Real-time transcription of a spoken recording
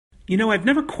I've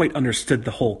never quite understood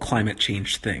the whole climate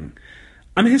change thing.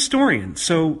 I'm a historian,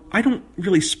 so I don't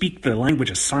really speak the language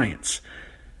of science.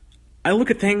 I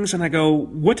look at things and I go,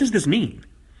 what does this mean?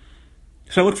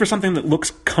 So I look for something that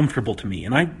looks comfortable to me,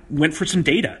 and I went for some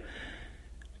data.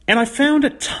 And I found a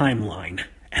timeline.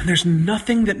 And there's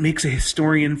nothing that makes a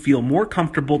historian feel more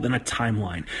comfortable than a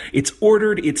timeline. It's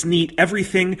ordered, it's neat,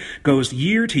 everything goes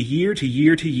year to year to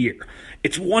year to year.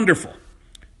 It's wonderful.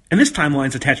 And this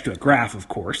timeline's attached to a graph, of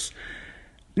course.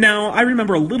 Now, I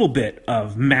remember a little bit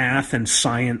of math and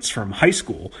science from high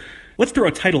school. Let's throw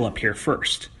a title up here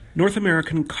first. North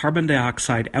American carbon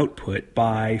dioxide output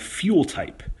by fuel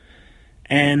type.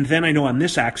 And then I know on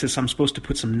this axis I'm supposed to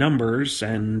put some numbers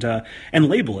and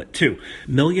label it too.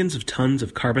 Millions of tons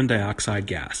of carbon dioxide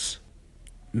gas.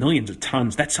 Millions of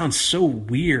tons. That sounds so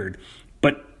weird.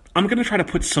 But I'm going to try to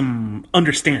put some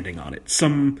understanding on it.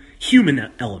 Some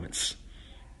human elements.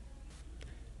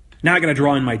 Now I got to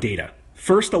draw in my data.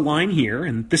 First a line here,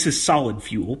 and this is solid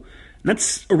fuel. And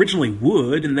that's originally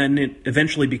wood, and then it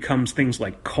eventually becomes things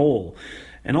like coal.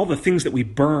 And all the things that we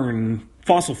burn,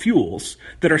 fossil fuels,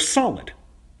 that are solid.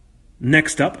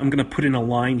 Next up, I'm going to put in a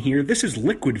line here. This is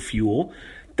liquid fuel.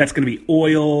 That's going to be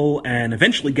oil and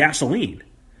eventually gasoline.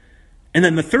 And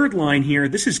then the third line here,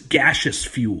 this is gaseous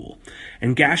fuel.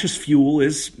 And gaseous fuel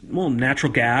is,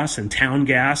 natural gas and town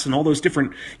gas and all those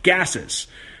different gases.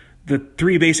 The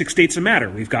three basic states of matter.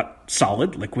 We've got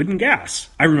solid, liquid, and gas.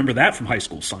 I remember that from high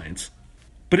school science.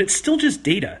 But it's still just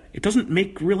data. It doesn't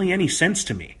make really any sense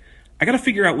to me. I got to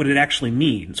figure out what it actually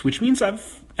means, which means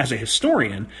I've, as a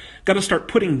historian, got to start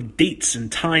putting dates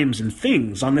and times and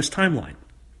things on this timeline.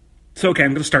 So, okay,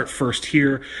 I'm going to start first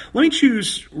here. Let me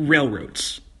choose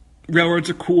railroads.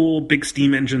 Railroads are cool, big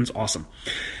steam engines, awesome.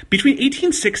 Between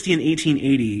 1860 and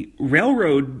 1880,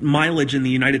 railroad mileage in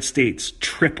the United States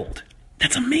tripled.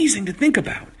 That's amazing to think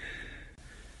about.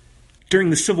 During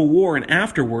the Civil War and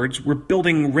afterwards, we're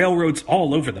building railroads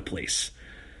all over the place.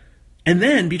 And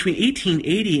then, between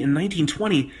 1880 and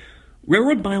 1920,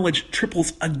 railroad mileage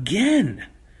triples again.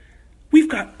 We've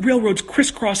got railroads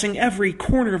crisscrossing every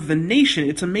corner of the nation.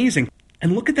 It's amazing.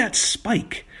 And look at that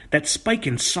spike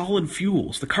in solid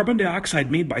fuels, the carbon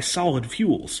dioxide made by solid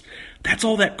fuels. That's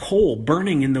all that coal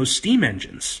burning in those steam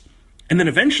engines. And then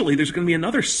eventually there's going to be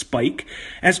another spike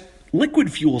as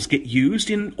liquid fuels get used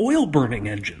in oil-burning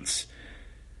engines.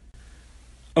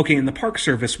 Okay, in the Park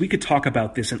Service, we could talk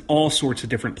about this in all sorts of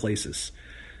different places.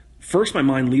 First, my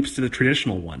mind leaps to the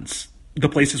traditional ones, the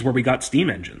places where we got steam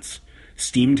engines.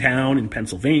 Steamtown in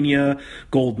Pennsylvania,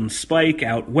 Golden Spike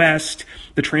out west,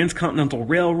 the Transcontinental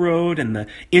Railroad, and the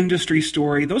Industry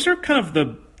Story. Those are kind of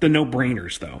the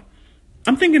no-brainers, though.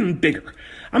 I'm thinking bigger.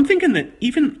 I'm thinking that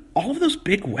even all of those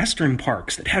big western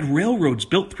parks that had railroads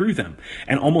built through them,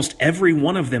 and almost every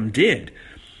one of them did,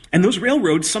 and those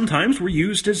railroads sometimes were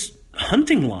used as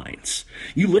hunting lines.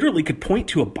 You literally could point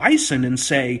to a bison and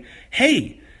say,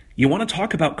 hey, you want to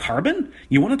talk about carbon?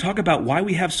 You want to talk about why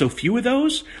we have so few of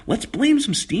those? Let's blame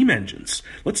some steam engines.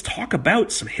 Let's talk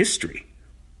about some history.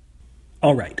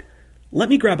 All right, let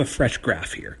me grab a fresh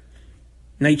graph here.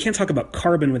 Now, you can't talk about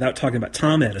carbon without talking about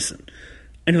Tom Edison.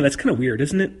 I know that's kind of weird,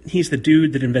 isn't it? He's the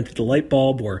dude that invented the light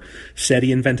bulb, or said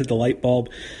he invented the light bulb.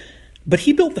 But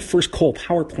he built the first coal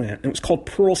power plant, and it was called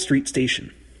Pearl Street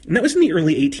Station. And that was in the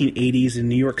early 1880s in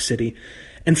New York City.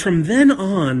 And from then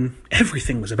on,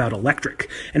 everything was about electric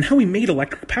and how we made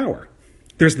electric power.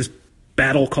 There's this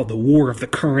battle called the War of the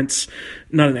Currents.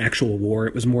 Not an actual war.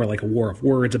 It was more like a war of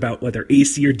words about whether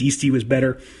AC or DC was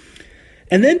better.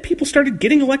 And then people started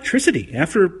getting electricity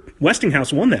after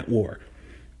Westinghouse won that war.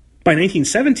 By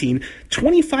 1917,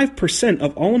 25%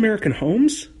 of all American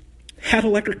homes had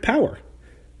electric power.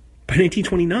 By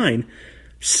 1929,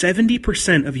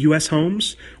 70% of U.S.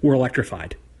 homes were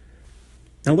electrified.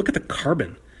 Now look at the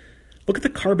carbon. Look at the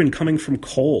carbon coming from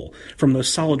coal, from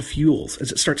those solid fuels,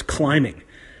 as it starts climbing.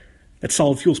 That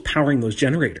solid fuel's powering those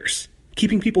generators,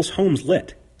 keeping people's homes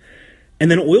lit. And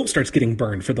then oil starts getting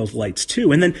burned for those lights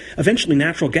too. And then eventually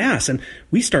natural gas. And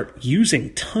we start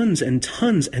using tons and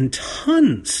tons and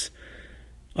tons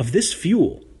of this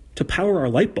fuel to power our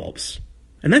light bulbs.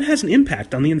 And that has an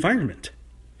impact on the environment.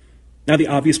 Now, the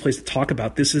obvious place to talk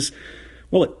about this is,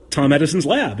 well, at Tom Edison's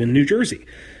lab in New Jersey.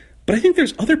 But I think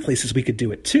there's other places we could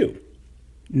do it too.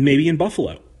 Maybe in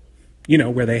Buffalo,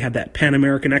 where they had that Pan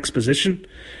American Exposition.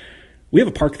 We have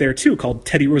a park there too called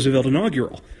Teddy Roosevelt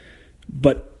Inaugural.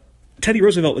 But Teddy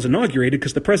Roosevelt was inaugurated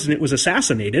because the president was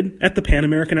assassinated at the Pan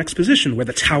American Exposition, where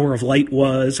the Tower of Light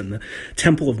was and the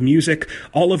Temple of Music,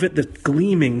 all of it, the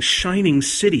gleaming, shining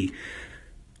city,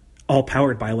 all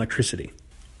powered by electricity.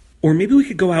 Or maybe we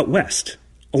could go out west,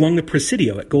 along the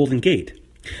Presidio at Golden Gate.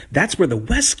 That's where the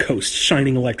West Coast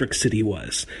shining electric city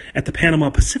was, at the Panama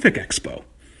Pacific Expo.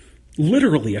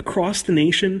 Literally, across the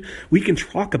nation, we can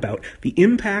talk about the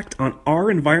impact on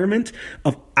our environment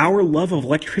of our love of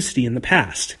electricity in the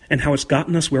past, and how it's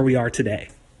gotten us where we are today.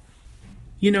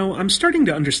 You know, I'm starting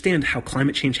to understand how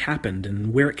climate change happened,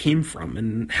 and where it came from,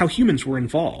 and how humans were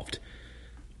involved.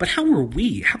 But how were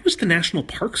we? How was the National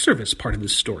Park Service part of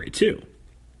this story, too?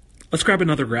 Let's grab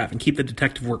another graph and keep the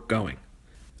detective work going.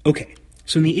 Okay,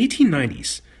 so in the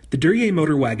 1890s, the Duryea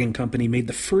Motor Wagon Company made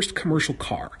the first commercial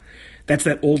car. That's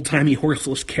that old-timey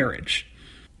horseless carriage.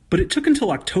 But it took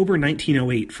until October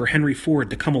 1908 for Henry Ford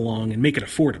to come along and make it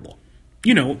affordable.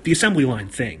 You know, the assembly line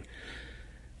thing.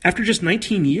 After just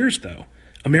 19 years, though,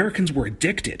 Americans were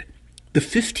addicted. The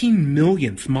 15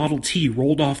 millionth Model T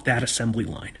rolled off that assembly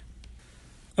line.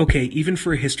 Okay, even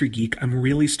for a history geek, I'm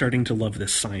really starting to love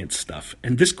this science stuff,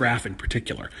 and this graph in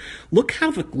particular. Look how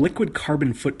the liquid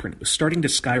carbon footprint was starting to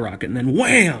skyrocket, and then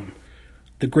wham!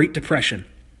 The Great Depression.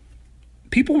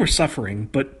 People were suffering,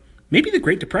 but maybe the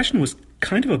Great Depression was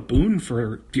kind of a boon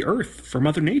for the Earth, for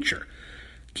Mother Nature,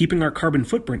 keeping our carbon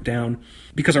footprint down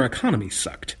because our economy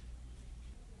sucked.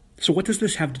 So what does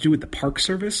this have to do with the Park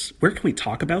Service? Where can we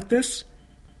talk about this?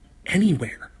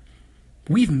 Anywhere.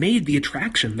 We've made the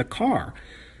attraction the car,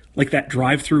 like that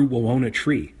drive-through Wawona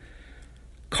tree.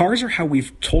 Cars are how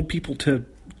we've told people to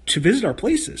visit our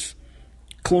places.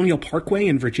 Colonial Parkway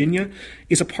in Virginia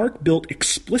is a park built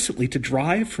explicitly to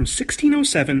drive from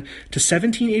 1607 to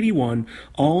 1781,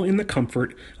 all in the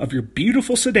comfort of your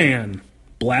beautiful sedan,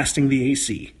 blasting the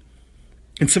AC.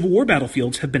 And Civil War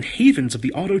battlefields have been havens of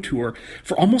the auto tour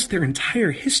for almost their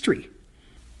entire history.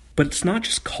 But it's not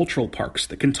just cultural parks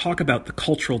that can talk about the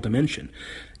cultural dimension.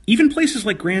 Even places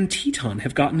like Grand Teton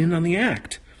have gotten in on the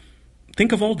act.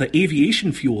 Think of all the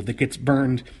aviation fuel that gets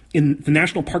burned in the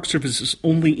National Park Service's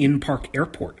only in-park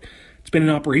airport. It's been in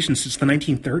operation since the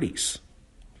 1930s.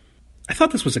 I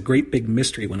thought this was a great big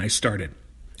mystery when I started.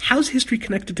 How's history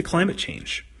connected to climate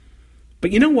change?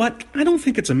 But you know what? I don't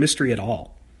think it's a mystery at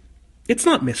all. It's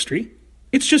not mystery.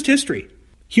 It's just history.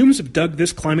 Humans have dug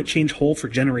this climate change hole for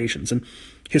generations, and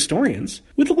historians,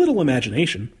 with a little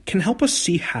imagination, can help us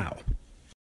see how.